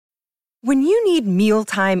When you need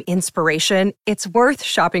mealtime inspiration, it's worth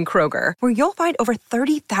shopping Kroger, where you'll find over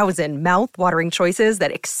 30,000 mouth-watering choices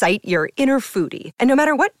that excite your inner foodie. And no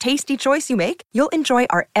matter what tasty choice you make, you'll enjoy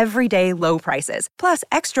our everyday low prices, plus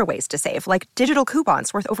extra ways to save, like digital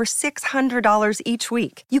coupons worth over $600 each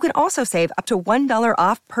week. You can also save up to $1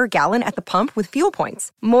 off per gallon at the pump with fuel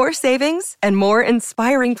points. More savings and more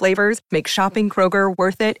inspiring flavors make shopping Kroger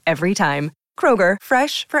worth it every time. Kroger,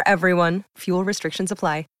 fresh for everyone. Fuel restrictions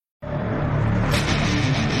apply.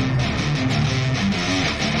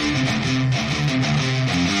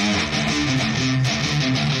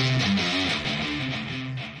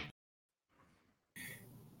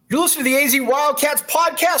 You listen to the AZ Wildcats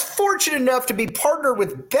podcast, fortunate enough to be partnered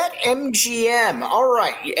with BetMGM. All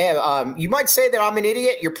right. You might say that I'm an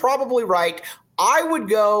idiot. You're probably right. I would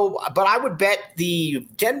bet the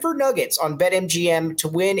Denver Nuggets on BetMGM to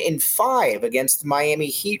win in 5 against the Miami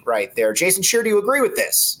Heat right there. Jason Shear, do you agree with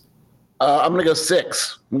this? I'm going to go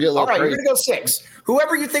 6. All right, crazy. You're going to go 6.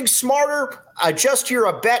 Whoever you think's smarter, adjust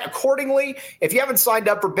your bet accordingly. If you haven't signed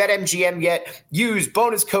up for BetMGM yet, use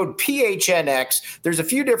bonus code PHNX. There's a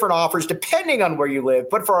few different offers depending on where you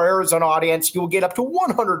live, but for our Arizona audience, you will get up to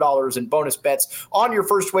 $100 in bonus bets on your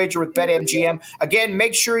first wager with BetMGM. Again,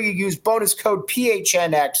 make sure you use bonus code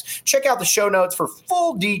PHNX. Check out the show notes for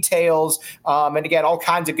full details. And again, all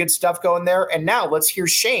kinds of good stuff going there. And now let's hear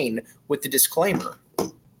Shane with the disclaimer.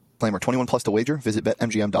 Disclaimer, 21 plus to wager. Visit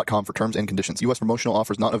BetMGM.com for terms and conditions. U.S. promotional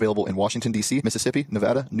offers not available in Washington, D.C., Mississippi,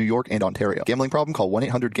 Nevada, New York, and Ontario. Gambling problem? Call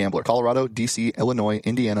 1-800-GAMBLER. Colorado, D.C., Illinois,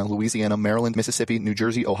 Indiana, Louisiana, Maryland, Mississippi, New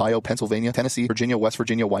Jersey, Ohio, Pennsylvania, Tennessee, Virginia, West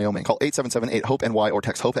Virginia, Wyoming. Call 877-8-HOPE-NY or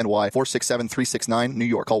text HOPE-NY 467-369. New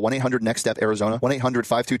York. Call 1-800-NEXT-STEP, Arizona.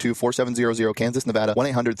 1-800-522-4700, Kansas, Nevada.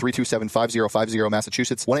 1-800-327-5050,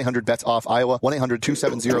 Massachusetts. 1-800-BETS-OFF, Iowa.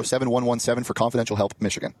 1-800-270-7117 for confidential help,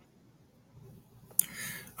 Michigan.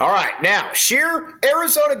 All right, now, Sheer,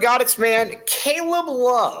 Arizona got its man, Caleb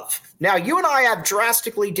Love. Now, you and I have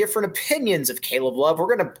drastically different opinions of Caleb Love.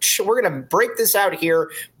 We're gonna break this out here,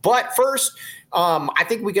 but first, I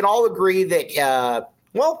think we can all agree that,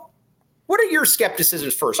 what are your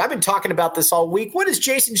skepticisms first? I've been talking about this all week. What is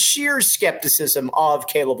Jason Shear's skepticism of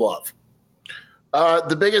Caleb Love?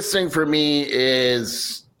 The biggest thing for me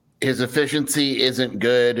is his efficiency isn't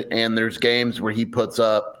good, and there's games where he puts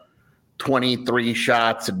up 23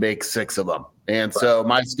 shots and makes 6 of them. And so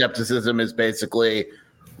my skepticism is basically,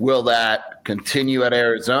 will that continue at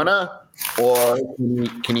Arizona, or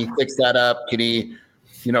can he fix that up? Can he,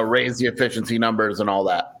 raise the efficiency numbers and all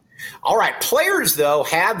that? All right. Players, though,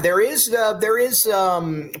 there is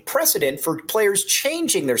precedent for players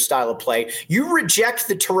changing their style of play. You reject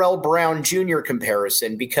the Terrell Brown Jr.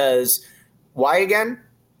 comparison because why again?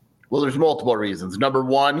 Well, there's multiple reasons. Number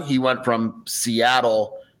one, he went from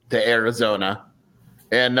Seattle to Arizona.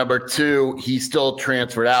 And number 2, he still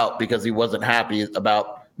transferred out because he wasn't happy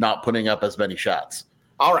about not putting up as many shots.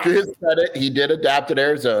 All right. To his credit, he did adapt at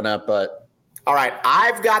Arizona, but. All right.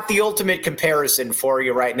 I've got the ultimate comparison for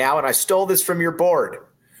you right now, and I stole this from your board.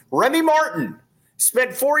 Remy Martin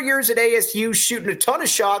spent 4 years at ASU shooting a ton of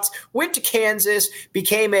shots, went to Kansas,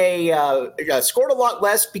 became scored a lot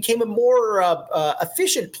less, became a more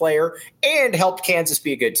efficient player, and helped Kansas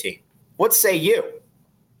be a good team. What say you?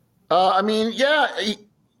 That's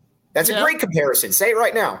a great comparison. Say it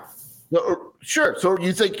right now. Sure. So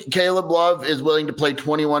you think Caleb Love is willing to play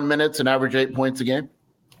 21 minutes and average 8 points a game?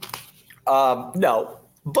 No,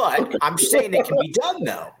 but I'm saying it can be done,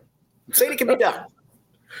 though. I'm saying it can be done.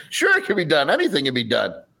 Sure, it can be done. Anything can be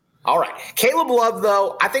done. All right. Caleb Love,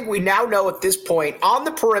 though, I think we now know at this point on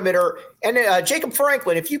the perimeter. And Jacob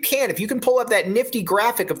Franklin, if you can pull up that nifty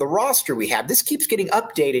graphic of the roster we have, this keeps getting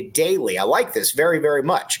updated daily. I like this very, very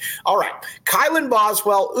much. All right. Kylan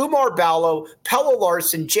Boswell, Umar Ballo, Pella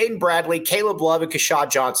Larson, Jaden Bradley, Caleb Love, and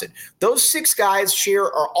Kashad Johnson. Those 6 guys here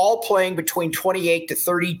are all playing between 28 to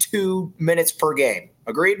 32 minutes per game.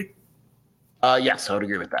 Agreed? Yes, I would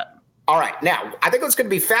agree with that. All right. Now, I think what's going to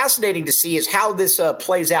be fascinating to see is how this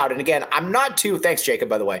plays out. And again, thanks, Jacob,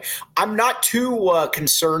 by the way. I'm not too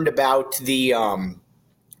concerned about that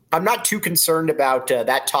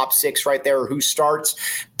top 6 right there or who starts.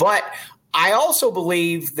 But I also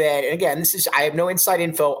believe that, and again, I have no inside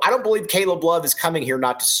info. I don't believe Caleb Love is coming here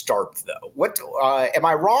not to start, though. What am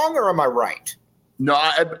I wrong or am I right? No,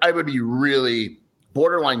 I would be really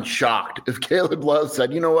borderline shocked if Caleb Love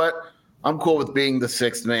said, you know what, I'm cool with being the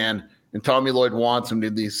 6th man, and Tommy Lloyd wants him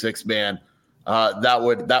to be 6th man.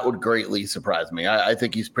 That would greatly surprise me. I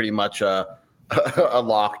think he's pretty much a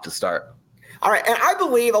lock to start. All right. And I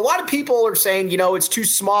believe a lot of people are saying, it's too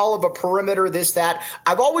small of a perimeter, this, that.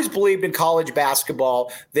 I've always believed in college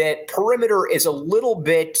basketball that perimeter is a little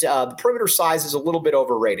bit, the perimeter size is a little bit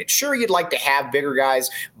overrated. Sure, you'd like to have bigger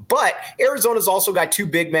guys, but Arizona's also got two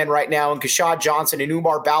big men right now in Keshad Johnson and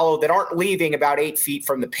Umar Ballo that aren't leaving about 8 feet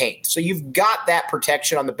from the paint. So you've got that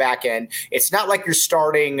protection on the back end. It's not like you're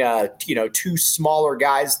starting, two smaller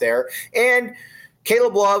guys there. And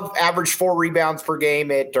Caleb Love averaged 4 rebounds per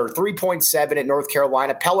game or 3.7 at North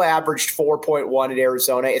Carolina. Pella averaged 4.1 at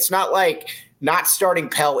Arizona. It's not like not starting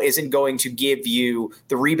Pell isn't going to give you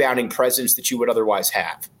the rebounding presence that you would otherwise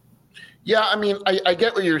have. Yeah, I mean, I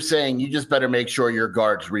get what you're saying. You just better make sure your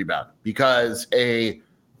guards rebound, because a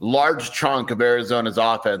large chunk of Arizona's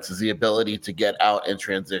offense is the ability to get out and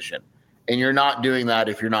transition. And you're not doing that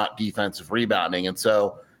if you're not defensive rebounding. And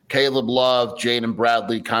so Caleb Love, Jaden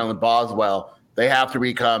Bradley, Kylan Boswell, they have to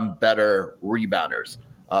become better rebounders.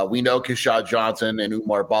 We know Keshad Johnson and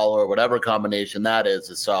Umar Ballo, or whatever combination that is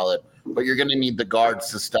solid, but you're going to need the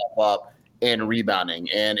guards to step up in rebounding.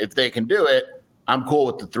 And if they can do it, I'm cool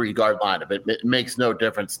with the 3-guard lineup. It makes no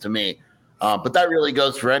difference to me. But that really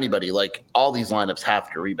goes for anybody. Like, all these lineups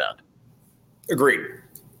have to rebound. Agreed.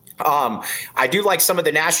 I do like some of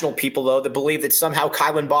the national people, though, that believe that somehow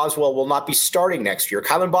Kylan Boswell will not be starting next year.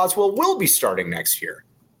 Kylan Boswell will be starting next year.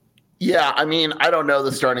 Yeah, I mean, I don't know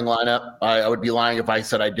the starting lineup. I would be lying if I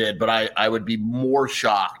said I did, but I would be more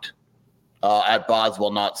shocked at Boswell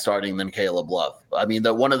not starting than Caleb Love. I mean,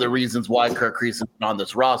 one of the reasons why Kirk Kreese isn't on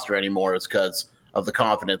this roster anymore is because of the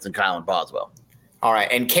confidence in Kylan Boswell. All right,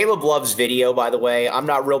 and Caleb Love's video, by the way, I'm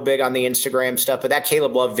not real big on the Instagram stuff, but that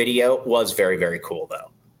Caleb Love video was very, very cool,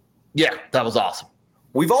 though. Yeah, that was awesome.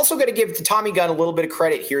 We've also got to give Tommy Gunn a little bit of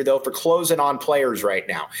credit here, though, for closing on players right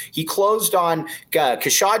now. He closed on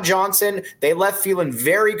Keshad Johnson. They left feeling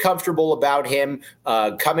very comfortable about him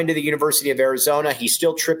coming to the University of Arizona. He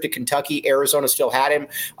still tripped to Kentucky. Arizona still had him.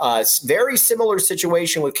 Very similar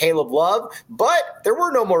situation with Caleb Love, but there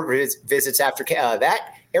were no more visits after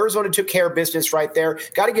that. Arizona took care of business right there.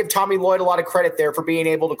 Got to give Tommy Lloyd a lot of credit there for being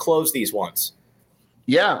able to close these ones.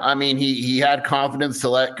 Yeah, I mean, he had confidence to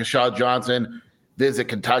let Keshad Johnson visit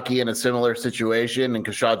Kentucky in a similar situation, and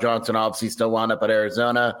Keshad Johnson obviously still wound up at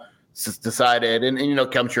Arizona. Decided, and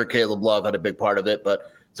I'm sure Caleb Love had a big part of it,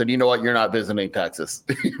 but said, you know what, you're not visiting Texas.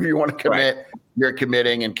 If you want to commit, right, you're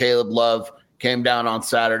committing. And Caleb Love came down on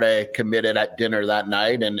Saturday, committed at dinner that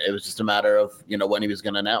night, and it was just a matter of when he was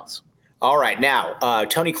going to announce. All right, now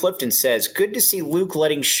Tony Clifton says, good to see Luke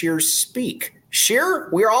letting Shear speak. Shear,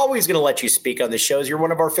 we're always going to let you speak on the shows. You're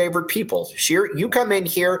one of our favorite people. Shear, you come in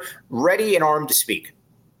here ready and armed to speak.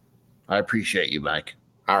 I appreciate you, Mike.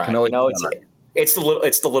 All right. It's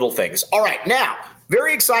the little things. All right. Now,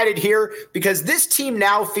 very excited here because this team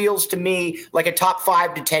now feels to me like a top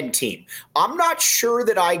 5 to 10 team. I'm not sure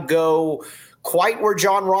that I go quite where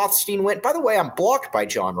John Rothstein went. By the way, I'm blocked by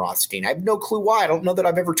John Rothstein. I have no clue why. I don't know that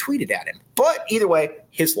I've ever tweeted at him. But either way,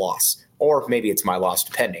 his loss. Or maybe it's my loss,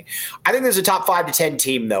 depending. I think there's a top 5 to 10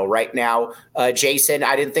 team, though, right now. Jason,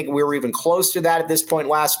 I didn't think we were even close to that at this point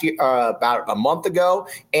last year, about a month ago.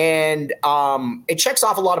 And it checks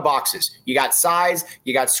off a lot of boxes. You got size,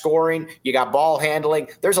 you got scoring, you got ball handling.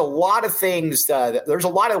 There's a lot of things. There's a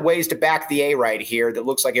lot of ways to back the A right here that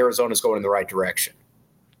looks like Arizona's going in the right direction.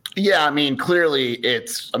 Yeah, I mean, clearly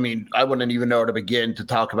I wouldn't even know where to begin to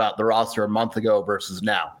talk about the roster a month ago versus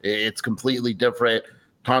now. It's completely different.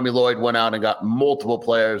 Tommy Lloyd went out and got multiple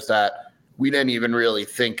players that we didn't even really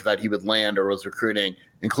think that he would land or was recruiting,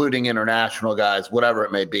 including international guys, whatever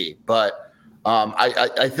it may be. But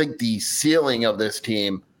I think the ceiling of this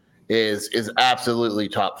team is absolutely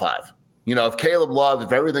top 5. If Caleb Love,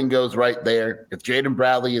 if everything goes right there, if Jaden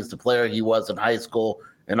Bradley is the player he was in high school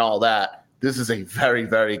and all that, this is a very,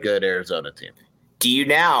 very good Arizona team. Do you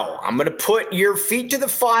now? I'm going to put your feet to the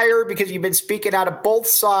fire because you've been speaking out of both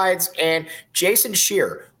sides. And Jason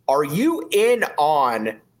Shear, are you in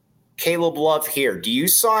on Caleb Love here? Do you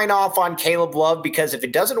sign off on Caleb Love? Because if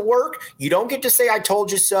it doesn't work, you don't get to say I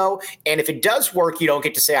told you so. And if it does work, you don't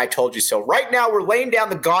get to say I told you so. Right now, we're laying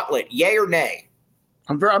down the gauntlet. Yay or nay?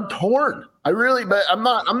 I'm torn. But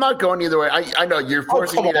I'm not going either way. I know you're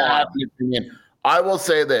forcing me to have the opinion. I will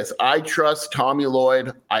say this. I trust Tommy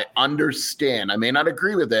Lloyd. I understand. I may not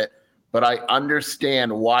agree with it, but I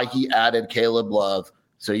understand why he added Caleb Love.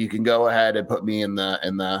 So you can go ahead and put me in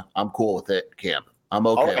the I'm cool with it camp. I'm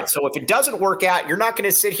okay. All right. So if it doesn't work out, you're not going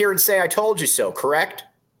to sit here and say I told you so, correct?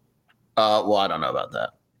 Well, I don't know about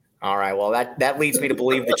that. All right. Well, that leads me to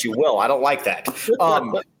believe that you will. I don't like that.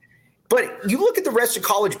 But you look at the rest of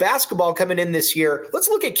college basketball coming in this year. Let's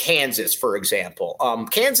look at Kansas, for example.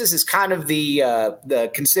 Kansas is kind of the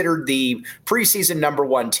considered the preseason number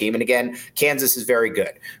one team. And again, Kansas is very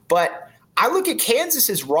good. But I look at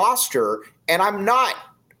Kansas's roster, and I'm not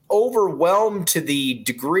overwhelmed to the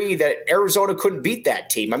degree that Arizona couldn't beat that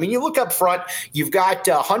team. I mean, you look up front, you've got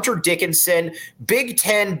Hunter Dickinson, Big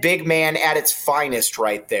Ten big man at its finest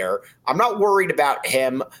right there. I'm not worried about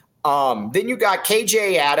him. Then you got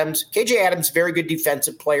KJ Adams. KJ Adams, very good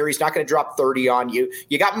defensive player. He's not going to drop 30 on you.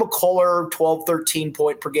 You got McCullough, 12, 13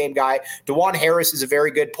 point per game guy. DeJuan Harris is a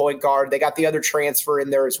very good point guard. They got the other transfer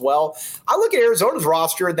in there as well. I look at Arizona's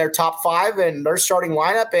roster in their top five and their starting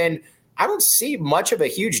lineup, and I don't see much of a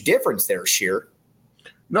huge difference there, Sheer.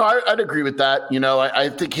 No, I'd agree with that. You know, I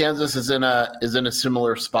think Kansas is in a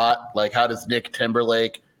similar spot. Like, how does Nick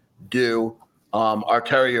Timberlake do?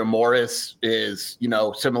 Arterio Morris is, you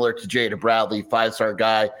know, similar to Jada Bradley, 5-star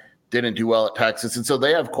guy, didn't do well at Texas. And so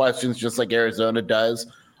they have questions just like Arizona does.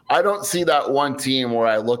 I don't see that one team where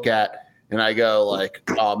I look at and I go like,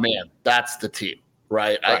 oh man, that's the team,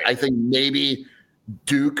 right? I think maybe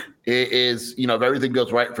Duke is, you know, if everything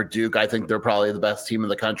goes right for Duke, I think they're probably the best team in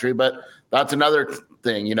the country. But that's another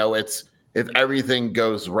thing, you know, it's if everything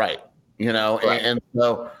goes right, you know, and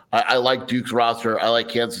so I like Duke's roster. I like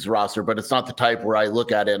Kansas' roster, but it's not the type where I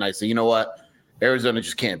look at it and I say, you know what, Arizona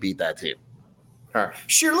just can't beat that team. All right.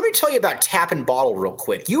 Sure, let me tell you about Tap and Bottle real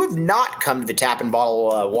quick. You have not come to the Tap and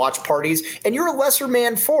Bottle watch parties, and you're a lesser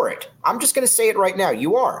man for it. I'm just going to say it right now.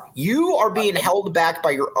 You are. You are being held back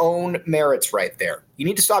by your own merits right there. You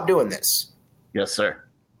need to stop doing this. Yes, sir.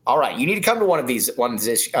 All right, you need to come to one of these ones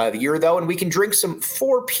this year, though, and we can drink some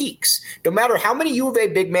Four Peaks. No matter how many U of A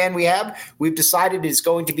big man we have, we've decided it's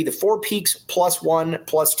going to be the Four Peaks +1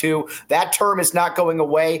 +2. That term is not going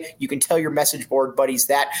away. You can tell your message board buddies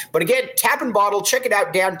that. But again, Tap and Bottle, check it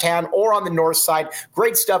out downtown or on the north side.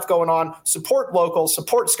 Great stuff going on. Support local,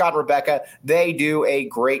 support Scott and Rebecca. They do a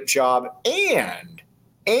great job.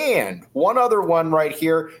 And one other one right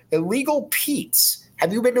here, Illegal Pete's.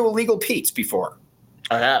 Have you been to Illegal Pete's before?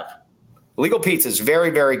 I have. Legal Pizza is very,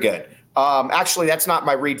 very good. Actually, that's not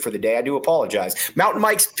my read for the day. I do apologize. Mountain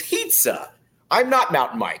Mike's Pizza. I'm not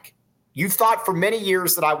Mountain Mike. You've thought for many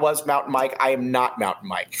years that I was Mountain Mike. I am not Mountain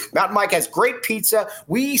Mike. Mountain Mike has great pizza.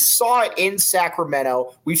 We saw it in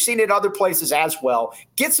Sacramento. We've seen it other places as well.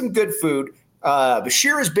 Get some good food.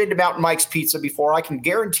 Bashir has been to Mountain Mike's Pizza before. I can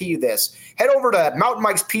guarantee you this. Head over to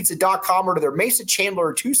mountainmikespizza.com or to their Mesa, Chandler,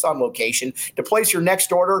 or Tucson location to place your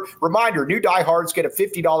next order. Reminder, new diehards get a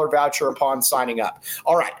 $50 voucher upon signing up.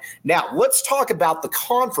 All right, now let's talk about the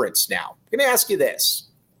conference now. I'm going to ask you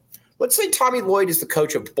this. Let's say Tommy Lloyd is the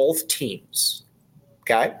coach of both teams.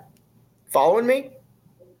 Okay? Following me?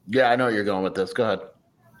 Yeah, I know where you're going with this. Go ahead.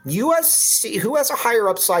 USC, who has a higher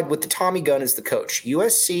upside with the Tommy gun as the coach,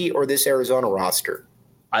 USC or this Arizona roster?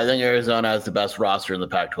 I think Arizona has the best roster in the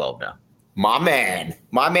Pac-12 now. My man.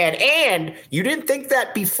 And you didn't think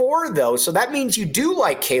that before, though, so that means you do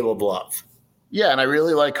like Caleb Love. Yeah, and I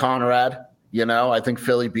really like Conrad. You know, I think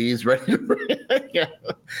Philly B's ready to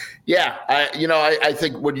I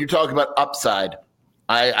think when you talk about upside,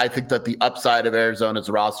 I think that the upside of Arizona's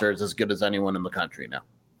roster is as good as anyone in the country now.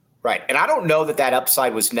 Right. And I don't know that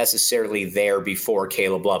upside was necessarily there before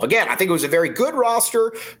Caleb Love. Again, I think it was a very good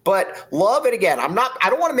roster, but Love, and again, I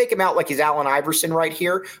don't want to make him out like he's Allen Iverson right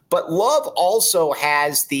here, but Love also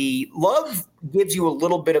has Love gives you a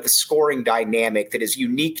little bit of a scoring dynamic that is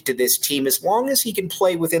unique to this team as long as he can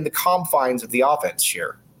play within the confines of the offense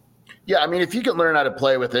here. Yeah, I mean, if you can learn how to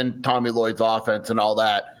play within Tommy Lloyd's offense and all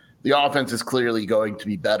that, the offense is clearly going to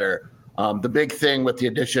be better. The big thing with the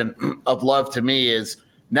addition of Love to me is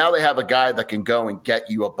now they have a guy that can go and get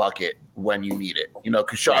you a bucket when you need it. You know,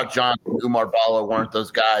 Kashad Johnson, Umar Bala weren't those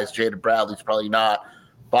guys. Jada Bradley's probably not.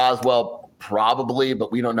 Boswell probably, but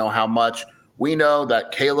we don't know how much. We know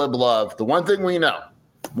that Caleb Love, the one thing we know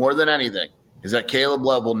more than anything is that Caleb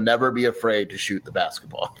Love will never be afraid to shoot the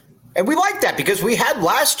basketball. And we like that because we had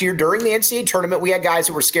last year during the NCAA tournament, we had guys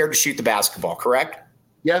that were scared to shoot the basketball, correct?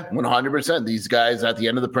 Yeah, 100%. These guys at the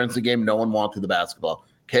end of the Princeton game, no one wanted the basketball.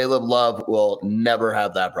 Caleb Love will never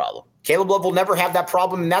have that problem. Caleb Love will never have that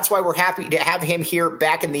problem, and that's why we're happy to have him here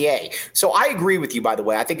back in the A. So I agree with you, by the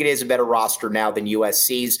way. I think it is a better roster now than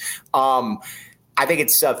USC's. I think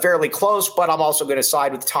it's fairly close, but I'm also going to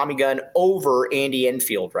side with Tommy Gunn over Andy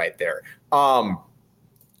Enfield right there.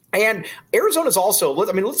 And Arizona's also,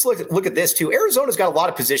 let's look at this too. Arizona's got a lot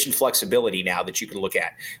of position flexibility now that you can look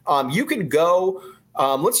at. You can go –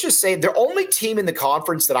 let's just say the only team in the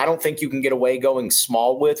conference that I don't think you can get away going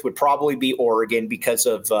small with would probably be Oregon because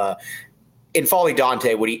of N'Faly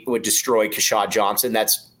Dante would destroy Kashad Johnson.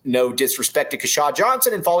 That's no disrespect to Keshad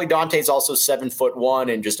Johnson, and Foley Dante is also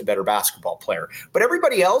 7'1" and just a better basketball player. But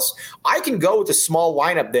everybody else, I can go with a small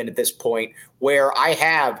lineup then at this point where I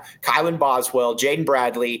have Kylan Boswell, Jaden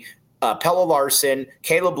Bradley, Pella Larson,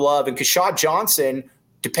 Caleb Love, and Keshad Johnson,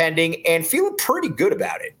 depending, and feeling pretty good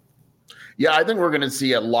about it. Yeah, I think we're going to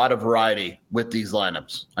see a lot of variety with these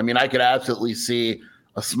lineups. I mean, I could absolutely see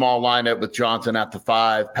a small lineup with Johnson at the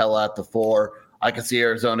 5, Pella at the 4. I could see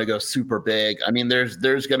Arizona go super big. I mean, there's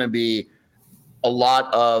going to be a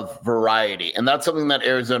lot of variety, and that's something that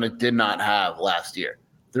Arizona did not have last year.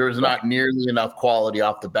 There was not nearly enough quality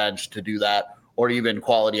off the bench to do that, or even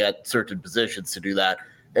quality at certain positions to do that.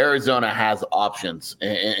 Arizona has options,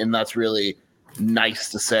 and that's really nice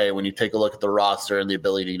to say when you take a look at the roster and the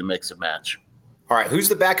ability to mix and match. All right, who's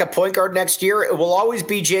the backup point guard next year? It will always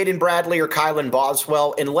be Jaden Bradley or Kylan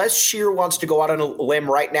Boswell, unless Shear wants to go out on a limb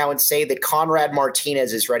right now and say that Conrad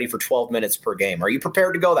Martinez is ready for 12 minutes per game. Are you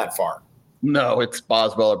prepared to go that far? No, it's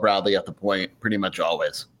Boswell or Bradley at the point pretty much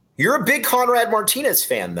always. You're a big Conrad Martinez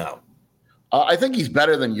fan, though. I think he's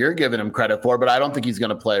better than you're giving him credit for, but I don't think he's going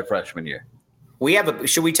to play a freshman year.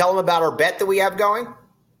 Should we tell him about our bet that we have going?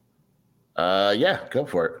 Yeah, go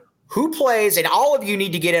for it. Who plays, and all of you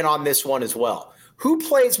need to get in on this one as well, who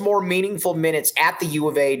plays more meaningful minutes at the U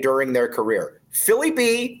of A during their career? Philly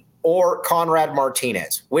B or Conrad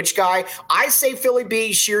Martinez? Which guy? I say Philly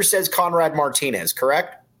B. Shear says Conrad Martinez,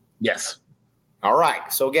 correct? Yes. All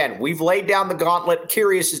right. So again, we've laid down the gauntlet.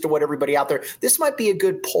 Curious as to what everybody out there. This might be a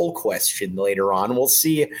good poll question later on. We'll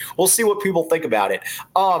see what people think about it.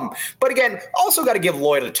 But again, also got to give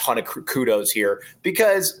Lloyd a ton of kudos here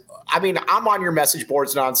because I mean, I'm on your message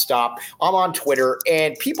boards nonstop. I'm on Twitter,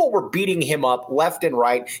 and people were beating him up left and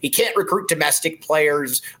right. He can't recruit domestic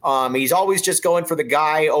players. He's always just going for the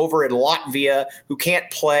guy over in Latvia who can't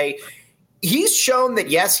play. He's shown that,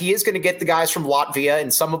 yes, he is going to get the guys from Latvia,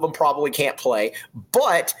 and some of them probably can't play.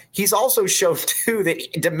 But he's also shown, too, that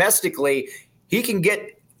domestically he can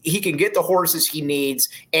get the horses he needs,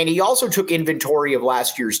 and he also took inventory of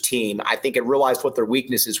last year's team, I think, and realized what their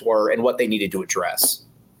weaknesses were and what they needed to address.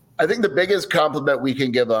 I think the biggest compliment we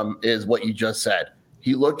can give him is what you just said.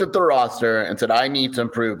 He looked at the roster and said, I need to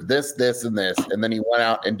improve this, this, and this, and then he went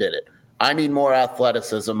out and did it. I need more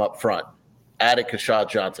athleticism up front. Added Keshad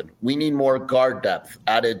Johnson. We need more guard depth.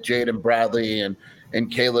 Added Jaden Bradley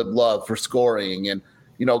and Caleb Love for scoring. And,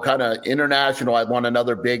 kind of international, I want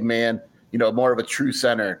another big man, more of a true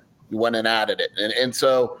center. We went and added it. And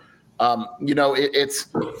so, it's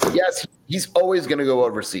yes, he's always going to go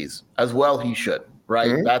overseas as well. He should. Right.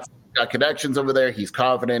 Mm-hmm. That's got connections over there. He's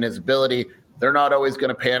confident in his ability. They're not always going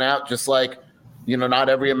to pan out, just like, not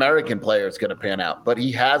every American player is going to pan out. But he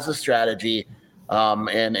has a strategy.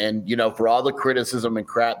 And for all the criticism and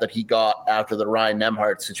crap that he got after the Ryan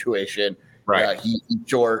Nembhard situation, right?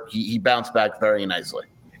 He bounced back very nicely.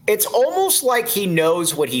 It's almost like he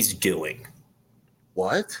knows what he's doing.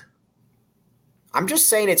 What? I'm just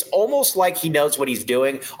saying it's almost like he knows what he's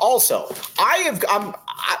doing. Also,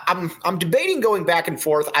 I'm debating going back and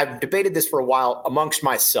forth. I've debated this for a while amongst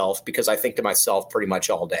myself because I think to myself pretty much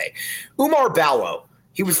all day. Umar Ballo,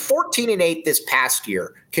 he was 14-8 this past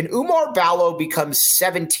year. Can Umar Ballo become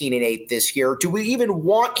 17-8 this year? Do we even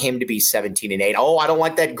want him to be 17-8? Oh, I don't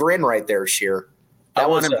like that grin right there, Shear. I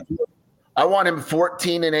want him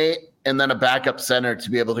 14-8 and then a backup center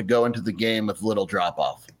to be able to go into the game with little drop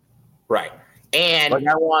off. Right. And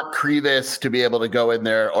I want Krivas to be able to go in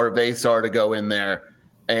there or Vasar to go in there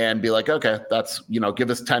and be like, okay, that's, give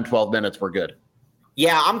us 10, 12 minutes. We're good.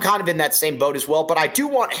 Yeah, I'm kind of in that same boat as well, but I do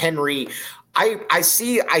want Henry. I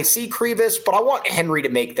see Krivas, but I want Henry to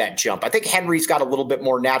make that jump. I think Henry's got a little bit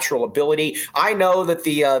more natural ability. I know that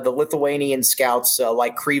the Lithuanian scouts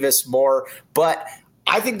like Krivas more, but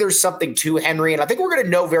I think there's something to Henry, and I think we're going to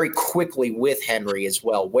know very quickly with Henry as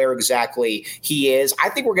well where exactly he is. I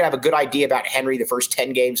think we're going to have a good idea about Henry the first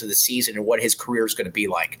 10 games of the season and what his career is going to be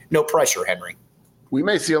like. No pressure, Henry. We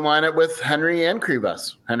may see a lineup with Henry and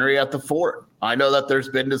Krivas. Henry at the 4. I know that there's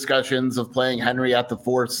been discussions of playing Henry at the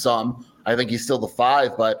 4 some. I think he's still the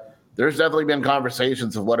 5, but there's definitely been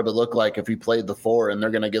conversations of what it would look like if he played the 4, and they're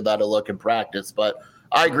going to give that a look in practice. But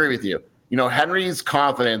I agree with you. Henry's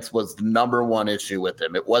confidence was the number one issue with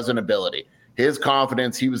him. It wasn't ability. His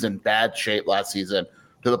confidence, he was in bad shape last season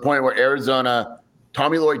to the point where Arizona,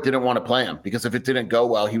 Tommy Lloyd didn't want to play him because if it didn't go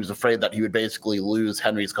well, he was afraid that he would basically lose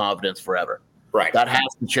Henry's confidence forever. Right. That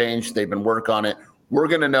has to change. They've been working on it. We're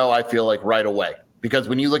going to know, I feel like, right away. Because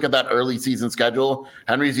when you look at that early season schedule,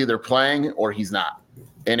 Henry's either playing or he's not.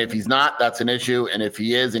 And if he's not, that's an issue. And if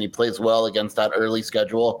he is and he plays well against that early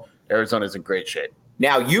schedule, Arizona's in great shape.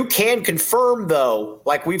 Now, you can confirm, though,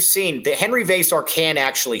 like we've seen, that Henry Vasar can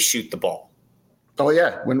actually shoot the ball. Oh,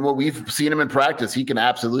 yeah. When we've seen him in practice, he can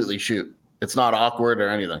absolutely shoot. It's not awkward or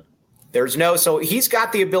anything. So he's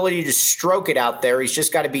got the ability to stroke it out there. He's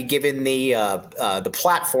just got to be given the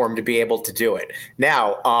platform to be able to do it.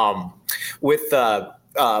 Now, with out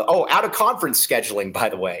of conference scheduling, by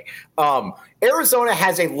the way, Arizona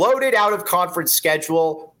has a loaded out of conference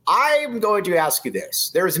schedule. I'm going to ask you this.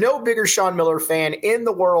 There is no bigger Sean Miller fan in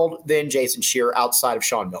the world than Jason Scheer outside of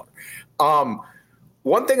Sean Miller.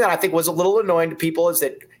 One thing that I think was a little annoying to people is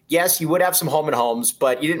that, yes, you would have some home and homes,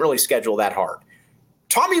 but you didn't really schedule that hard.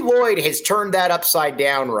 Tommy Lloyd has turned that upside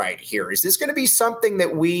down right here. Is this going to be something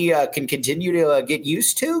that we can continue to get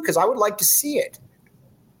used to? Because I would like to see it.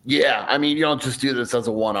 Yeah, I mean, you don't just do this as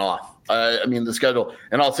a one-off. I mean, the schedule,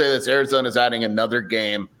 and I'll say this, Arizona's adding another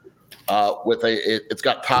game it's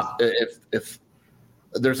got top, if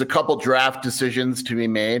there's a couple draft decisions to be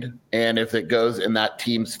made, and if it goes in that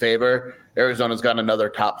team's favor, Arizona's got another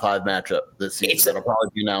top 5 matchup this season that'll probably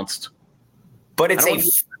be announced. But it's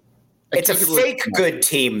a fake good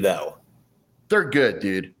team, though. They're good,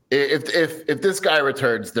 dude. If this guy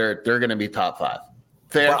returns, they're going to be top 5.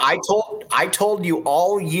 Fair. But I told you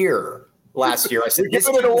all year last year. I said, You're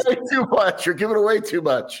giving it away too much. You're giving away too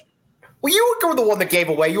much. Well, you were the one that gave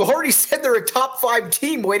away. You already said they're a top 5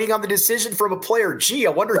 team waiting on the decision from a player. Gee,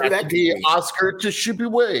 I wonder who that could be. Oscar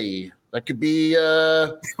Tshiebwe. That could be.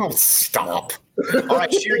 Oh, stop. All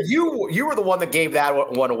right, Scheer, you were the one that gave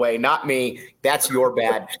that one away, not me. That's your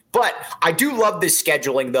bad. But I do love this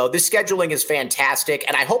scheduling, though. This scheduling is fantastic,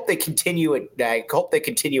 and I hope they continue it.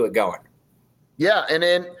 Going. Yeah, and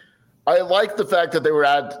then I like the fact that they were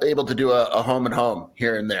able to do a home and home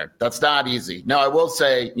here and there. That's not easy. Now, I will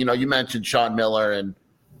say, you mentioned Sean Miller and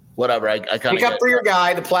whatever. I kind of pick up for your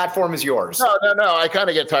guy. The platform is yours. No. I kind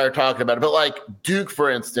of get tired talking about it. But like Duke, for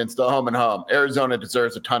instance, the home and home, Arizona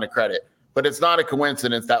deserves a ton of credit. But it's not a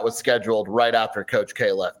coincidence that was scheduled right after Coach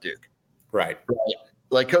K left Duke. Right.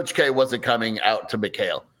 Like Coach K wasn't coming out to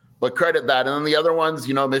McHale. But credit that. And then the other ones,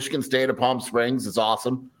 Michigan State of Palm Springs is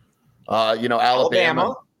awesome.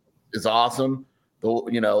 Alabama is awesome.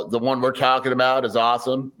 The one we're talking about is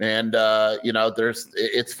awesome. And,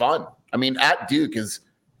 it's fun. I mean, at Duke is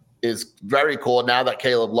very cool. Now that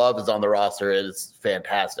Caleb Love is on the roster, it is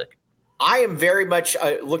fantastic. I am very much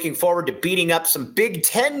looking forward to beating up some Big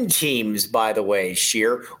Ten teams, by the way,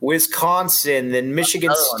 Scheer. Wisconsin and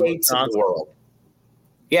Michigan State's of the world.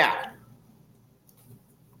 Yeah.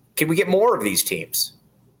 Can we get more of these teams?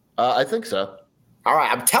 I think so. All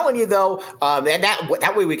right. I'm telling you, though, and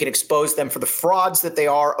that way we can expose them for the frauds that they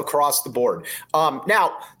are across the board.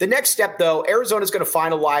 Now, the next step, though, Arizona is going to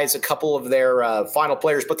finalize a couple of their final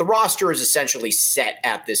players, but the roster is essentially set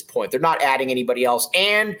at this point. They're not adding anybody else.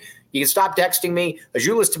 And you can stop texting me.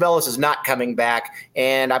 Azuolas Tubelis is not coming back,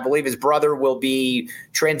 and I believe his brother will be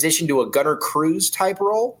transitioned to a Gunnar Cruz type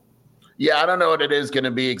role. Yeah, I don't know what it is going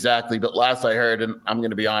to be exactly, but last I heard, and I'm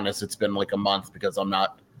going to be honest, it's been like a month because I'm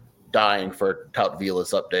not dying for Tout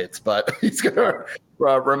Vilas updates, but he's going to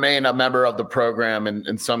remain a member of the program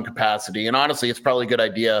in some capacity. And honestly, it's probably a good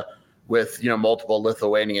idea with, multiple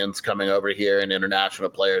Lithuanians coming over here and international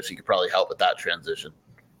players. He could probably help with that transition.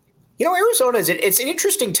 Arizona it's an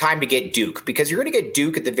interesting time to get Duke because you're going to get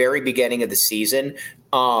Duke at the very beginning of the season.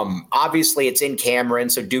 Obviously, it's in Cameron,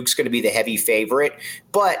 so Duke's going to be the heavy favorite.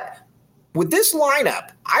 But with this lineup,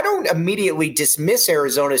 I don't immediately dismiss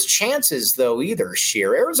Arizona's chances, though, either,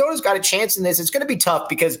 Scheer. Arizona's got a chance in this. It's going to be tough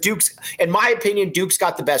because in my opinion, Duke's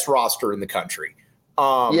got the best roster in the country.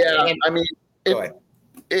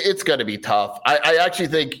 It's going to be tough. I actually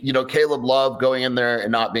think, Caleb Love going in there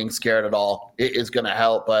and not being scared at all is going to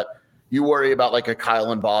help, but you worry about like a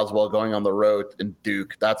Kylan Boswell going on the road in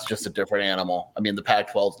Duke. That's just a different animal. I mean, the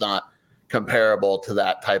Pac-12 is not comparable to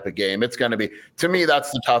that type of game. It's going to be, to me,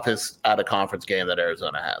 that's the toughest out of conference game that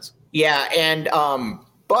Arizona has. Yeah. And,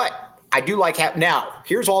 but I do like now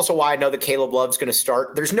here's also why I know that Caleb Love's going to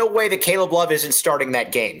start. There's no way that Caleb Love isn't starting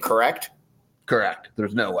that game. Correct.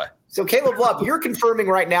 There's no way. So Caleb Love, you're confirming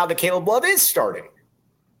right now that Caleb Love is starting.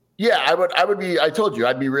 Yeah, I told you,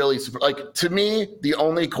 I'd be really, like, to me, the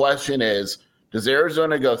only question is, does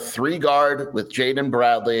Arizona go 3-guard with Jaden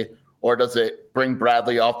Bradley, or does it bring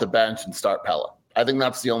Bradley off the bench and start Pella? I think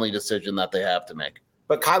that's the only decision that they have to make.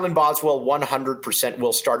 But Kylan Boswell 100%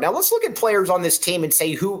 will start. Now let's look at players on this team and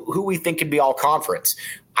say who we think can be all conference.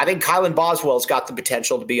 I think Kylan Boswell's got the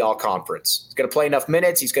potential to be all conference. He's going to play enough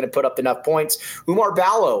minutes. He's going to put up enough points. Umar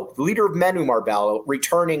Ballo, the leader of men, Umar Ballo,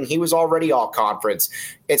 returning. He was already all conference.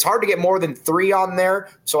 It's hard to get more than 3 on there.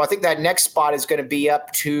 So I think that next spot is going to be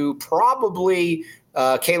up to probably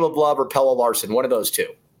Caleb Love or Pelle Larsson, one of those two.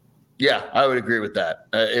 Yeah, I would agree with that.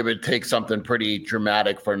 It would take something pretty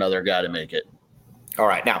dramatic for another guy to make it. All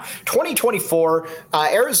right. Now, 2024,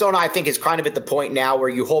 Arizona, I think, is kind of at the point now where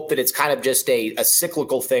you hope that it's kind of just a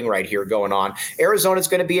cyclical thing right here going on. Arizona is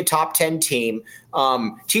going to be a top 10 team.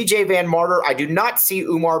 TJ Van Martyr, I do not see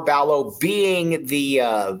Umar Ballo being the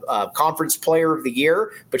conference player of the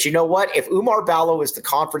year. But you know what? If Umar Ballo is the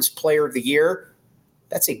conference player of the year,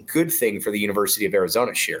 that's a good thing for the University of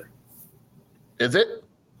Arizona this year. Is it?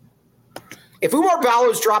 If Umar Ballo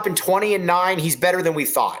is dropping 20 and 9, he's better than we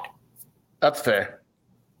thought. That's fair.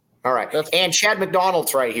 All right. And Chad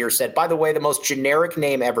McDonald's right here said, by the way, the most generic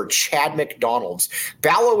name ever, Chad McDonald's.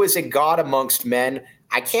 Ballo is a god amongst men.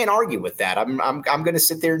 I can't argue with that. I'm going to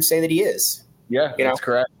sit there and say that he is. Yeah, that's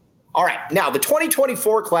correct. All right. Now, the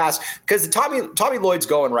 2024 class, because Tommy Lloyd's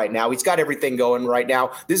going right now. He's got everything going right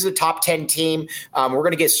now. This is a top 10 team. We're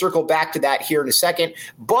going to get circled back to that here in a second.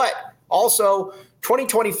 But also,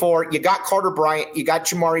 2024, you got Carter Bryant, you got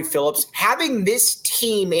Jamari Phillips. Having this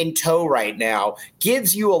team in tow right now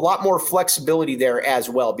gives you a lot more flexibility there as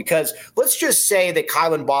well, because let's just say that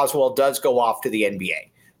Kylan Boswell does go off to the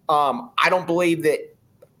NBA. I don't believe that.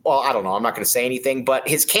 Well, I don't know. I'm not going to say anything, but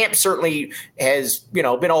his camp certainly has, been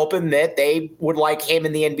open that they would like him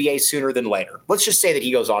in the NBA sooner than later. Let's just say that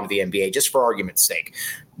he goes on to the NBA just for argument's sake.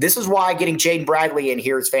 This is why getting Jaden Bradley in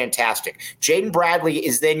here is fantastic. Jaden Bradley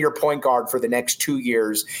is then your point guard for the next 2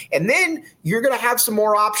 years. And then you're going to have some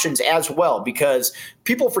more options as well, because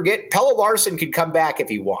people forget Pelle Larsson can come back if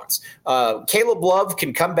he wants. Caleb Love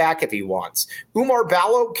can come back if he wants. Umar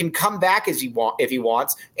Ballo can come back if he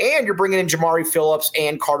wants. And you're bringing in Jamari Phillips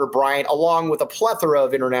and Carter Bryant along with a plethora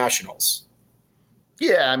of internationals.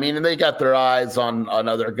 Yeah, I mean, and they got their eyes on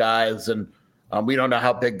other guys, and we don't know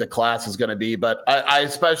how big the class is going to be, but I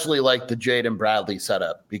especially like the Jaden Bradley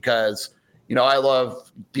setup because, I love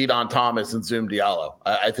Didon Thomas and Zoom Diallo.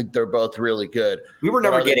 I think they're both really good. We were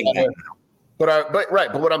never getting that. But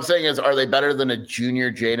what I'm saying is, are they better than a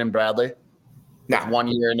junior Jaden Bradley? No. 1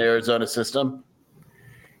 year in the Arizona system?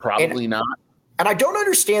 Probably not. And I don't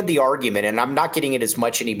understand the argument, and I'm not getting it as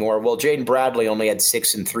much anymore. Well, Jaden Bradley only had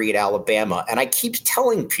 6 and 3 at Alabama. And I keep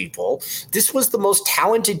telling people this was the most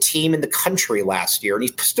talented team in the country last year, and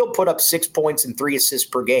he still put up 6 points and 3 assists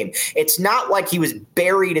per game. It's not like he was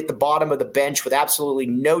buried at the bottom of the bench with absolutely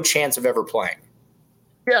no chance of ever playing.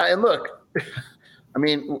 Yeah, and look, I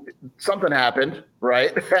mean, something happened,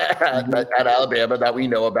 right, at Alabama that we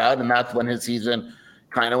know about, and that's when his season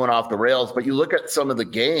kind of went off the rails. But you look at some of the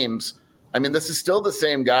games, I mean, this is still the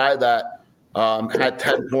same guy that had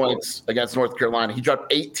 10 points against North Carolina. He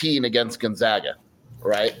dropped 18 against Gonzaga,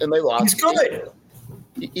 right? And they lost. He's good.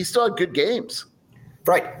 He still had good games.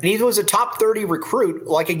 Right. And he was a top 30 recruit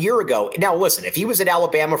like a year ago. Now, listen, if he was at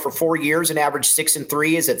Alabama for 4 years and averaged 6 and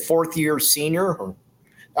 3 as a fourth-year senior,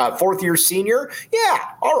 yeah,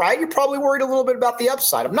 all right, you're probably worried a little bit about the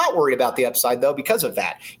upside. I'm not worried about the upside, though, because of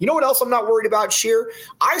that. You know what else I'm not worried about, Sheer?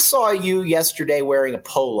 I saw you yesterday wearing a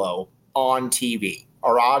polo on TV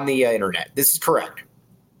or on the internet. This is correct.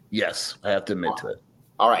 Yes, I have to admit to it.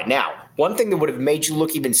 All right. Now, one thing that would have made you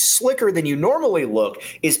look even slicker than you normally look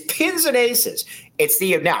is pins and aces. It's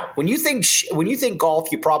now when you think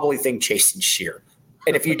golf, you probably think Jason Shear.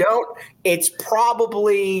 And if you don't, it's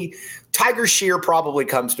probably Tiger Shear probably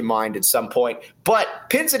comes to mind at some point. But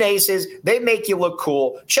Pins and Aces, they make you look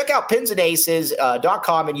cool. Check out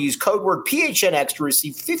pinsandaces.com and use code word PHNX to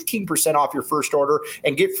receive 15% off your first order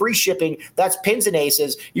and get free shipping. That's Pins and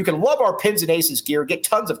Aces. You can love our Pins and Aces gear, get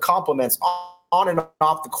tons of compliments on and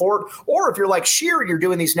off the court. Or if you're like Sheer and you're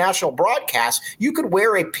doing these national broadcasts, you could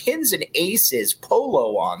wear a Pins and Aces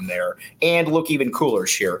polo on there and look even cooler,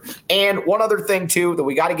 Sheer. And one other thing, too, that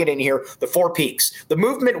we got to get in here, the Four Peaks. The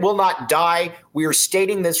movement will not die. We are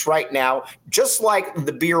stating this right now, just like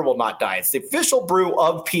the beer will not die. It's the official brew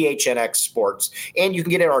of PHNX Sports. And you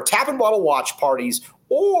can get it at our tap and bottle watch parties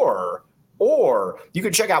or you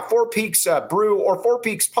can check out Four Peaks Brew or Four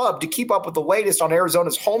Peaks Pub to keep up with the latest on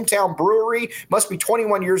Arizona's hometown brewery. Must be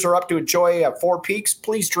 21 years or up to enjoy Four Peaks.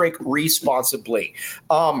 Please drink responsibly.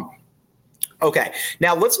 Okay,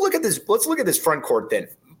 now let's look at this. Let's look at this front court then.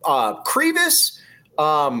 Krivas,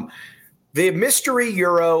 the mystery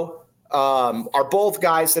Euro. Are both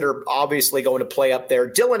guys that are obviously going to play up there.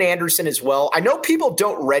 Dylan Anderson as well. I know people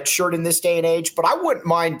don't redshirt in this day and age, but I wouldn't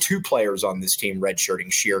mind 2 players on this team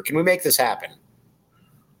redshirting. Sheer, can we make this happen?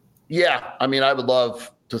 Yeah, I mean, I would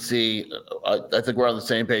love to see. I think we're on the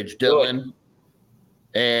same page. Dylan,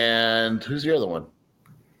 and who's the other one?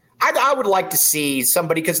 I would like to see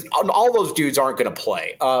somebody, because all those dudes aren't going to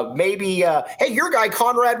play. Maybe, hey, your guy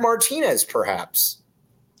Conrad Martinez, perhaps.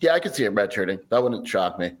 Yeah, I could see him redshirting. That wouldn't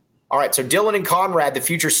shock me. All right, so Dylan and Conrad, the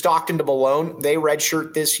future Stockton to Malone, they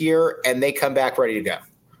redshirt this year, and they come back ready to go.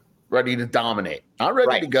 Ready to dominate. Not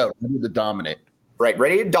ready to go, ready to dominate. Right,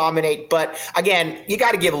 ready to dominate. But again, you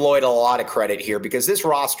got to give Lloyd a lot of credit here because this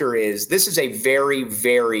is a very,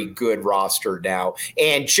 very good roster now.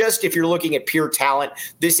 And just if you're looking at pure talent,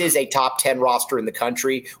 this is a top 10 roster in the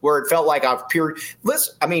country where it felt like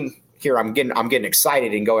here I'm getting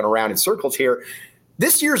excited and going around in circles here.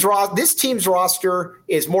 This team's roster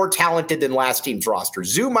is more talented than last team's roster.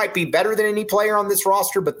 Zoo might be better than any player on this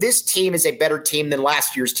roster, but this team is a better team than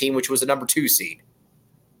last year's team, which was the number 2 seed.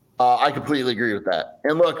 I completely agree with that.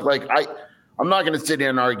 And look, I'm not going to sit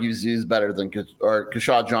here and argue Zoo's better than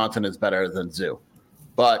Keshad Johnson is better than Zoo,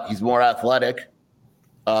 but he's more athletic.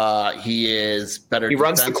 He is better. He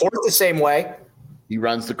runs the court the same way. He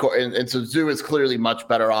runs the court, and so Zoo is clearly much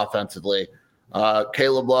better offensively.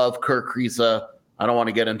 Caleb Love, Kirk Kriisa. I don't want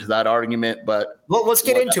to get into that argument, but let's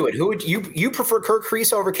get into it. Who would you prefer, Kirk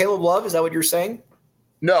Kriisa over Caleb Love? Is that what you're saying?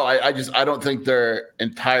 No, I don't think they're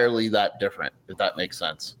entirely that different. If that makes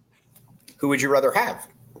sense. Who would you rather have?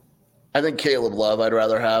 I think Caleb Love I'd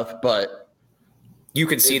rather have, but you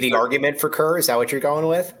can see the argument for Kerr. Is that what you're going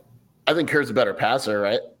with? I think Kerr's a better passer,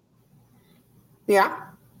 right? Yeah.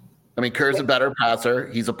 I mean, Kerr's a better passer.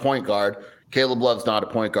 He's a point guard. Caleb Love's not a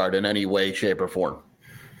point guard in any way, shape, or form.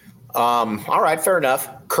 All right, fair enough.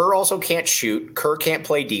 Kerr also can't shoot. Kerr can't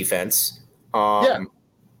play defense. But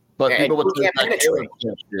people would can't penetrate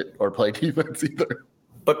or play defense either.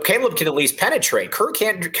 But Caleb can at least penetrate. Kerr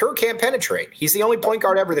can't penetrate. He's the only point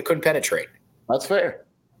guard ever that couldn't penetrate. That's fair.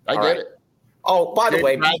 I get it. Oh, by the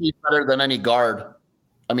way, he's better than any guard.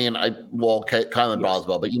 I mean, Kylan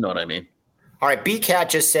Boswell, but you know what I mean. All right,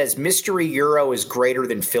 B-Cat just says Mystery Euro is greater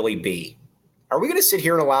than Philly B. Are we going to sit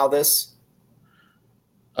here and allow this?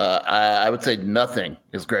 I would say nothing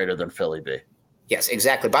is greater than Philly B. Yes,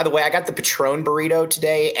 exactly. By the way, I got the Patron burrito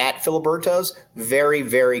today at Filiberto's. Very,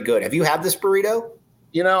 very good. Have you had this burrito?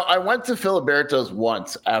 You know, I went to Filiberto's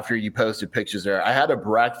once after you posted pictures there. I had a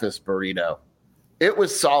breakfast burrito. It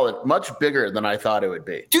was solid, much bigger than I thought it would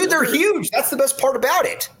be. Dude, they're huge. That's the best part about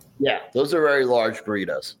it. Yeah, those are very large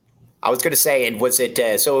burritos. I was going to say, and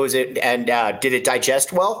did it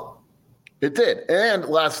digest well? It did. And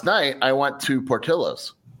last night I went to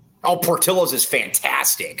Portillo's. Oh, Portillo's is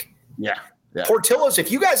fantastic. Yeah. Portillo's,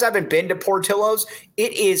 if you guys haven't been to Portillo's,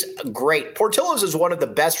 it is great. Portillo's is one of the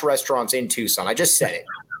best restaurants in Tucson. I just said it.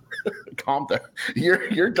 Calm down.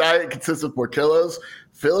 Your diet consists of Portillo's,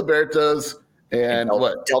 Filiberto's, and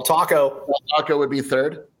what? Del Taco. Del Taco would be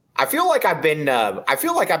third. I feel like I've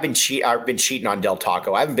been cheating on Del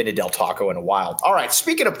Taco. I haven't been to Del Taco in a while. All right,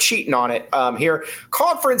 speaking of cheating on it, here,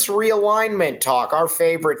 conference realignment talk, our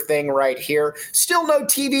favorite thing right here. Still no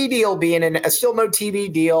TV deal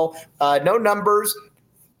no numbers.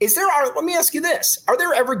 Let me ask you this. Are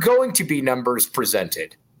there ever going to be numbers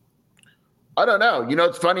presented? I don't know. You know,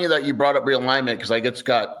 it's funny that you brought up realignment because I just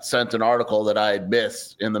got sent an article that I had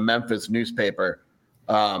missed in the Memphis newspaper.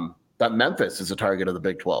 That Memphis is a target of the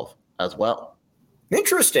Big 12 as well.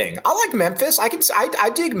 Interesting. I like Memphis. I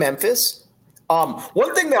dig Memphis.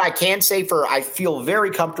 One thing that I can say I feel very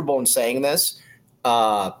comfortable in saying this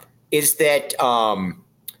is that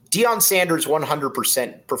Deion Sanders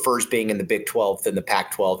 100% prefers being in the Big 12 than the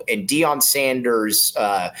Pac-12, and Deion Sanders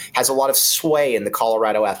has a lot of sway in the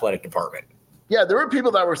Colorado athletic department. Yeah, there were people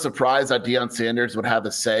that were surprised that Deion Sanders would have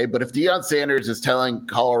a say, but if Deion Sanders is telling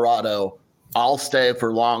Colorado, I'll stay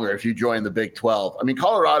for longer if you join the Big 12. I mean,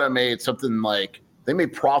 Colorado made something like they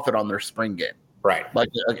made profit on their spring game. Right. Like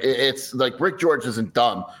it's like Rick George isn't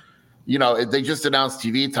dumb. You know, they just announced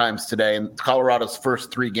TV times today, and Colorado's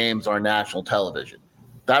first 3 games are national television.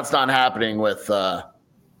 That's not happening with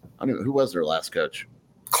who was their last coach?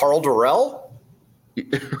 Carl Durrell?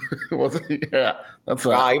 Was he? Yeah. That's he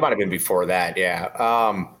might have been before that, yeah.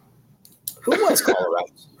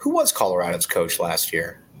 Who was Colorado's coach last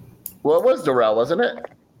year? Well, it was Durrell, wasn't it?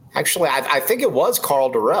 Actually, I think it was Carl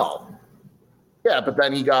Durrell. Yeah, but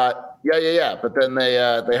then he got But then they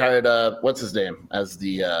hired what's his name as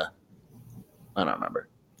the I don't remember.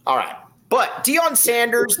 All right, but Deion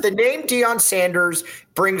Sanders, the name Deion Sanders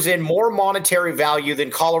brings in more monetary value than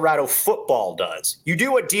Colorado football does. You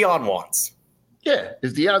do what Deion wants. Yeah,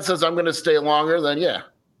 if Deion says I'm going to stay longer, then yeah.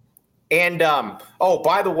 And,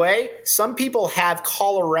 by the way, some people have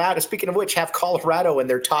Colorado, speaking of which, have Colorado in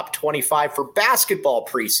their top 25 for basketball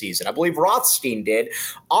preseason. I believe Rothstein did,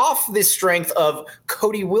 off the strength of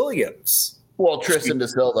Cody Williams. Well, Tristan Da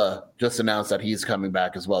Silva just announced that he's coming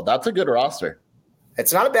back as well. That's a good roster.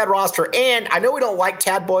 It's not a bad roster. And I know we don't like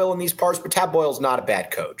Tad Boyle in these parts, but Tad Boyle's not a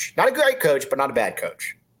bad coach. Not a great coach, but not a bad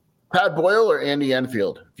coach. Tad Boyle or Andy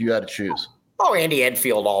Enfield, if you had to choose? Oh, Andy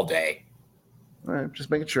Enfield all day. All right, just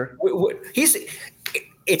making sure.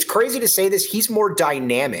 It's crazy to say this. He's more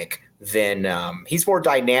dynamic than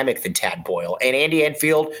Tad Boyle. And Andy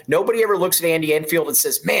Enfield, nobody ever looks at Andy Enfield and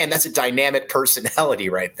says, man, that's a dynamic personality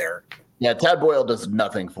right there. Yeah, Tad Boyle does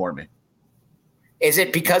nothing for me. Is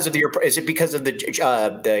it because of the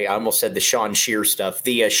I almost said the Sean Shear stuff,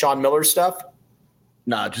 the Sean Miller stuff?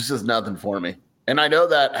 No, it just does nothing for me. And I know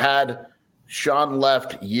that had Sean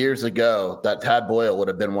left years ago, that Tad Boyle would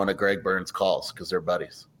have been one of Greg Burns' calls because they're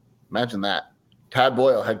buddies. Imagine that. Tad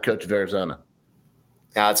Boyle, head coach of Arizona.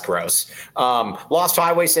 That's gross. Lost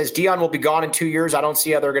Highway says Dion will be gone in 2 years. I don't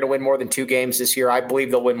see how they're going to win more than 2 games this year. I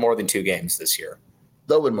believe they'll win more than 2 games this year.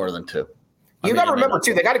 They'll win more than 2. You got to remember,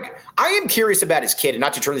 too, I am curious about his kid, and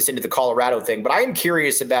not to turn this into the Colorado thing, but I am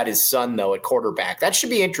curious about his son, though, at quarterback. That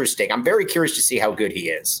should be interesting. I'm very curious to see how good he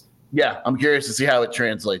is. Yeah, I'm curious to see how it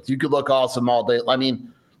translates. You could look awesome all day. I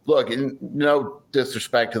mean, look, no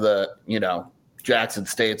disrespect to the, Jackson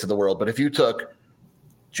States of the world, but if you took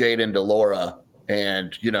Jaden DeLora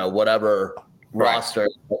and, whatever roster,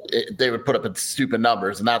 they would put up stupid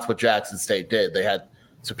numbers, and that's what Jackson State did. They had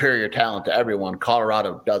superior talent to everyone.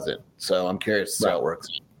 Colorado doesn't. So I'm curious to see how it works.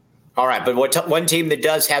 All right, but one team that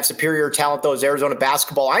does have superior talent, though, is Arizona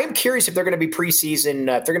basketball. I am curious if they're going to be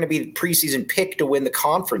preseason pick to win the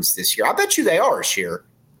conference this year. I bet you they are, Sheer.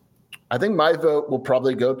 I think my vote will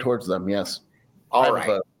probably go towards them, yes. All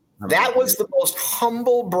right. That was the most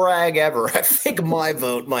humble brag ever. I think my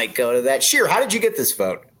vote might go to that. Sheer, how did you get this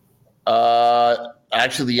vote?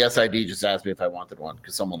 Actually, the SID just asked me if I wanted one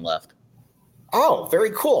because someone left. Oh,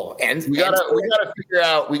 very cool. And we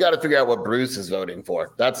gotta figure out what Bruce is voting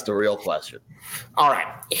for. That's the real question. All right.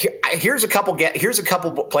 Here's a couple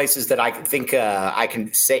places that I think I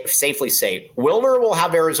can safely say. Wilner will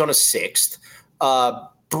have Arizona 6th.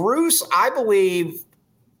 Bruce, I believe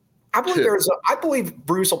Arizona. I believe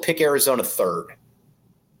Bruce will pick Arizona 3rd.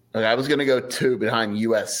 Okay, I was going to go 2 behind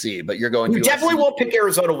USC, but you're going. You USC. Definitely won't pick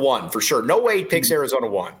Arizona 1 for sure. No way he picks Arizona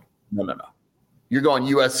 1. No. You're going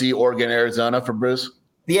USC, Oregon, Arizona for Bruce?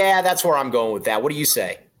 Yeah, that's where I'm going with that. What do you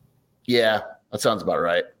say? Yeah, that sounds about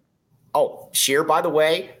right. Oh, Sheer, by the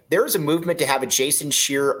way, there is a movement to have a Jason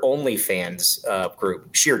Sheer OnlyFans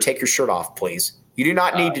group. Sheer, take your shirt off, please. You do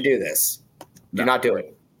not need to do this. Do not do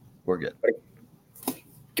it. We're good.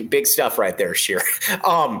 Big stuff right there, Sheer.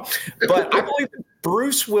 But I believe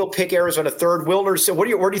Bruce will pick Arizona 3rd. Wilner, so where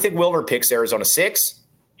do you think Wilner picks Arizona 6?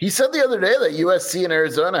 He said the other day that USC and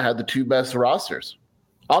Arizona had the 2 best rosters.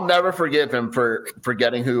 I'll never forgive him for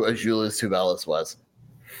forgetting who Azuolas Tubelis was.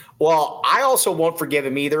 Well, I also won't forgive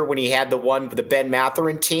him either when he had the Ben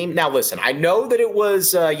Mathurin team. Now, listen, I know that it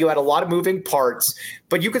was you had a lot of moving parts,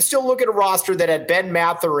 but you could still look at a roster that had Ben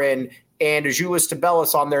Mathurin and Azuolas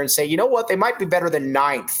Tubelis on there and say, you know what, they might be better than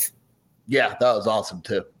 9th. Yeah, that was awesome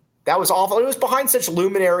too. That was awful. It was behind such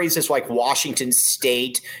luminaries as like Washington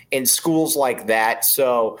State and schools like that.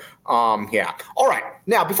 So, yeah. All right.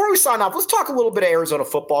 Now, before we sign off, let's talk a little bit of Arizona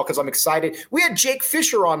football because I'm excited. We had Jake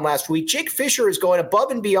Fisher on last week. Jake Fisher is going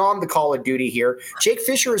above and beyond the Call of Duty here. Jake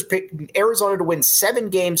Fisher has picked Arizona to win 7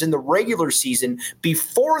 games in the regular season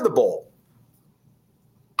before the bowl.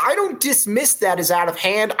 I don't dismiss that as out of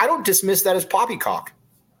hand. I don't dismiss that as poppycock.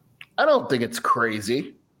 I don't think it's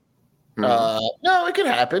crazy. No, it can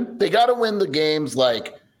happen. They got to win the games.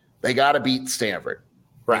 Like they got to beat Stanford.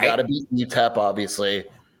 Right. They got to beat UTEP, obviously.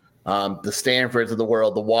 The Stanfords of the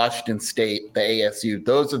world, the Washington State, the ASU.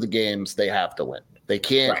 Those are the games they have to win. They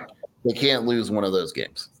can't. Right. They can't lose one of those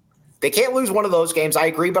games. They can't lose one of those games. I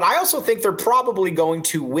agree, but I also think they're probably going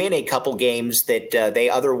to win a couple games that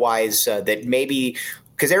they otherwise that maybe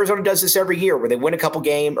because Arizona does this every year where they win a couple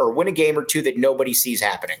game or win a game or two that nobody sees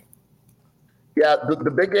happening. Yeah, the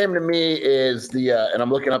big game to me is and I'm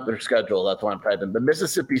looking up their schedule. That's why I'm typing the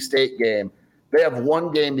Mississippi State game. They have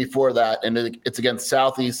one game before that, and it's against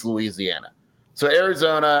Southeast Louisiana. So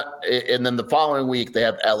Arizona, and then the following week they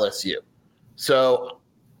have LSU. So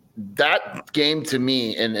that game to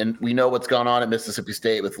me, and we know what's going on at Mississippi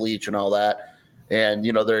State with Leach and all that, and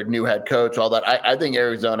their new head coach, all that. I think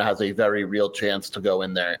Arizona has a very real chance to go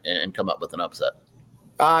in there and come up with an upset.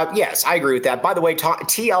 Yes, I agree with that. By the way,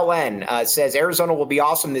 TLN says Arizona will be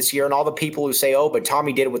awesome this year, and all the people who say, but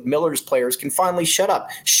Tommy did it with Miller's players can finally shut up.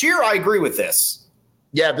 Sheer, I agree with this.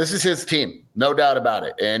 Yeah, this is his team, no doubt about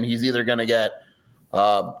it. And he's either going to get,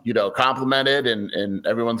 complimented and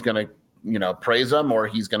everyone's going to, praise him, or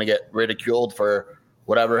he's going to get ridiculed for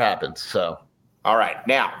whatever happens. So, all right.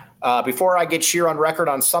 Now, before I get Sheer on record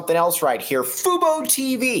on something else right here, Fubo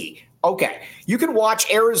TV. Okay, you can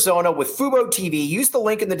watch Arizona with Fubo TV. Use the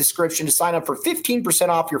link in the description to sign up for 15%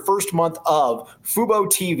 off your first month of Fubo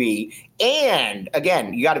TV. And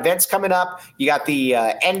again, you got events coming up. You got the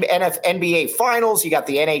NBA Finals. You got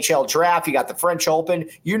the NHL Draft. You got the French Open.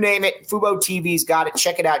 You name it, Fubo TV's got it.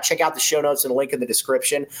 Check it out. Check out the show notes and the link in the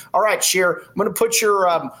description. All right, Sheer, I'm going to put your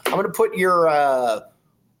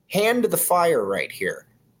hand to the fire right here.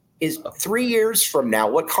 Is 3 years from now,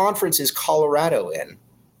 what conference is Colorado in?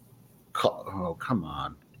 Oh, come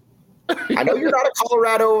on. I know you're not a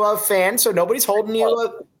Colorado fan, so nobody's holding you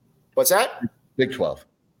up. What's that? Big 12.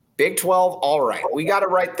 Big 12. All right. We got it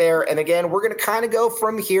right there. And again, we're going to kind of go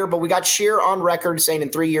from here, but we got Sheer on record saying in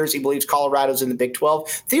 3 years he believes Colorado's in the Big 12.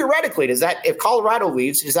 Theoretically, if Colorado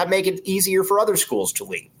leaves, does that make it easier for other schools to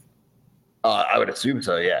leave? I would assume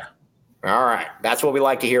so, yeah. All right. That's what we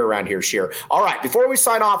like to hear around here, Sheer. All right. Before we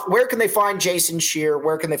sign off, where can they find Jason Sheer?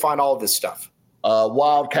 Where can they find all of this stuff?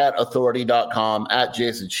 WildcatAuthority.com, at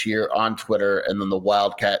Jason Sheer on Twitter, and then the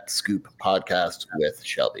Wildcat Scoop podcast with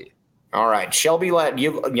Shelby. All right, Shelby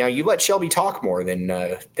you let Shelby talk more than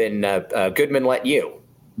Goodman let you.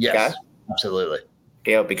 Yes, okay? Absolutely.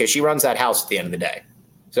 Yeah, because she runs that house at the end of the day.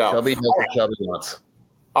 So Shelby knows what Shelby wants.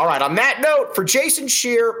 All right, on that note, for Jason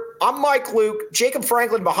Sheer, I'm Mike Luke, Jacob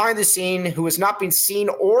Franklin behind the scene, who has not been seen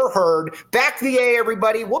or heard. Back to the A,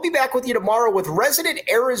 everybody. We'll be back with you tomorrow with resident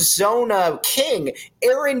Arizona King,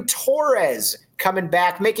 Aaron Torres, coming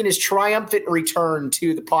back, making his triumphant return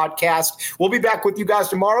to the podcast. We'll be back with you guys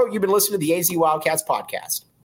tomorrow. You've been listening to the AZ Wildcats podcast.